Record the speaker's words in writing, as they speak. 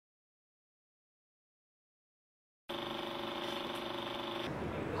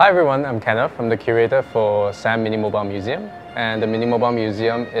Hi everyone, I'm Kenneth. I'm the curator for SAM Mini Mobile Museum, and the Mini Mobile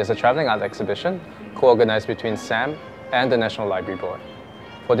Museum is a travelling art exhibition co-organized between SAM and the National Library Board.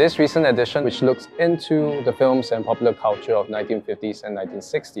 For this recent edition, which looks into the films and popular culture of 1950s and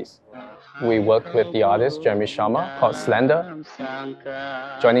 1960s, we worked with the artist Jeremy Sharma called Slander.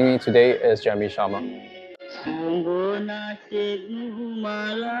 Joining me today is Jeremy Sharma.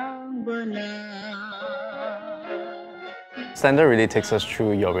 Slander really takes us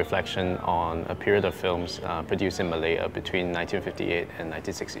through your reflection on a period of films produced in Malaya between 1958 and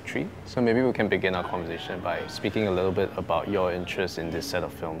 1963. So maybe we can begin our conversation by speaking a little bit about your interest in this set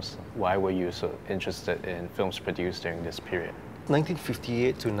of films. Why were you so interested in films produced during this period?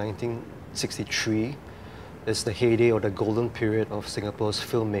 1958 to 1963 is the heyday or the golden period of Singapore's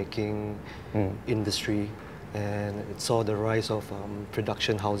filmmaking industry, and it saw the rise of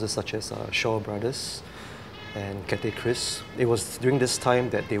production houses such as Shaw Brothers and Kenneth Tay. It was during this time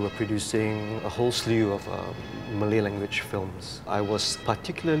that they were producing a whole slew of Malay-language films. I was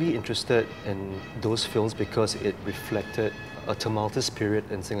particularly interested in those films because it reflected a tumultuous period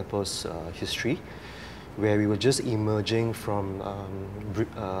in Singapore's history, where we were just emerging from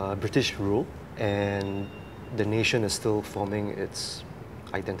British rule, and the nation is still forming its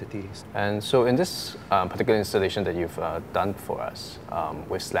identities. And so in this particular installation that you've done for us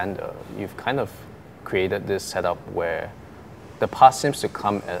with Slander, you've kind of created this setup where the past seems to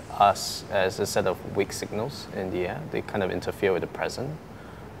come at us as a set of weak signals in the air. They kind of interfere with the present.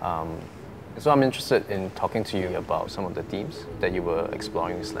 So I'm interested in talking to you about some of the themes that you were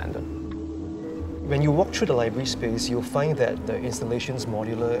exploring with Slander. When you walk through the library space, you'll find that the installation's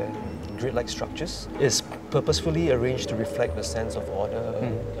modular and grid-like structures is purposefully arranged to reflect the sense of order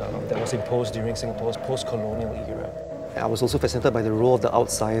that was imposed during Singapore's post-colonial era. I was also fascinated by the role of the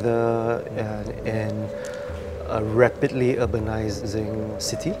outsider in a rapidly urbanizing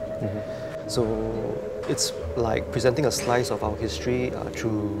city. So it's like presenting a slice of our history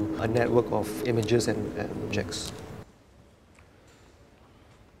through a network of images and objects.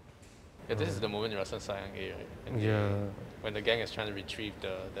 Yeah, this is the moment in Russell Sayang A, right? When the gang is trying to retrieve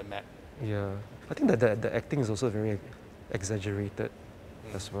the map. Yeah. I think that the acting is also very exaggerated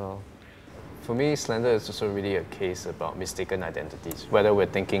as well. For me, Slander is also really a case about mistaken identities. Whether we're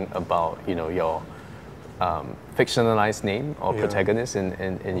thinking about, your fictionalized name or protagonist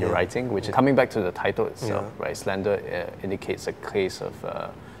in your writing, which is coming back to the title itself, right? Slander indicates a case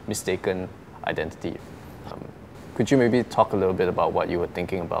of mistaken identity. Could you maybe talk a little bit about what you were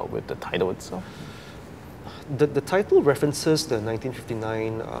thinking about with the title itself? The title references the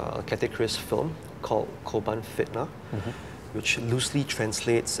 1959 Kenneth Tay film called 𝘚𝘭𝘢𝘯𝘥𝘦𝘳, which loosely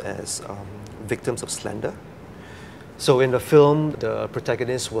translates as victims of slander. So in the film, the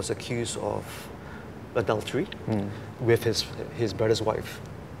protagonist was accused of adultery with his brother's wife.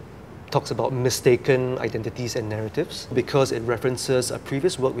 Talks about mistaken identities and narratives because it references a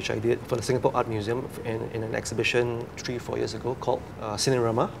previous work which I did for the Singapore Art Museum in an exhibition 3-4 years ago called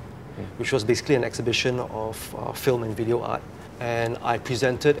Cinerama, which was basically an exhibition of film and video art. And I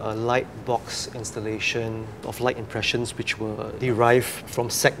presented a light box installation of light impressions which were derived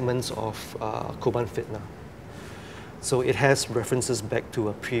from segments of 𝘚𝘭𝘢𝘯𝘥𝘦𝘳. So it has references back to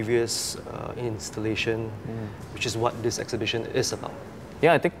a previous installation, which is what this exhibition is about.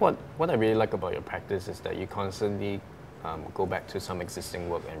 Yeah, I think what I really like about your practice is that you constantly go back to some existing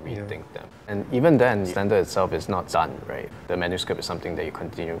work and rethink them. And even then, Slander itself is not done, right? The manuscript is something that you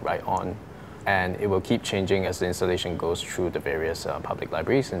continue to write on, and it will keep changing as the installation goes through the various public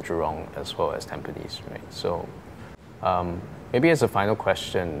libraries in Jurong as well as Tampines, right? So maybe as a final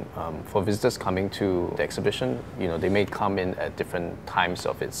question, for visitors coming to the exhibition, they may come in at different times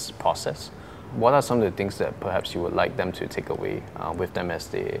of its process. What are some of the things that perhaps you would like them to take away with them as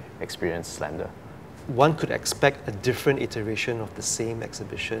they experience Slander? One could expect a different iteration of the same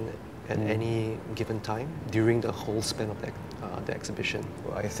exhibition at any given time during the whole span of the exhibition.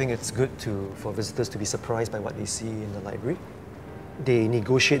 I think it's good for visitors to be surprised by what they see in the library. They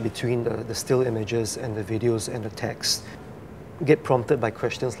negotiate between the still images and the videos and the text, get prompted by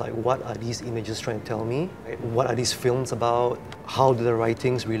questions like, what are these images trying to tell me? What are these films about? How do the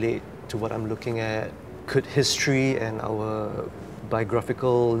writings relate to what I'm looking at? Could history and our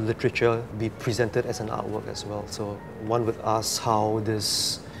biographical literature be presented as an artwork as well? So one would ask how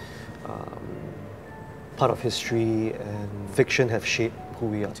this part of history and fiction have shaped who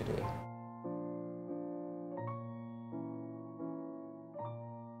we are today.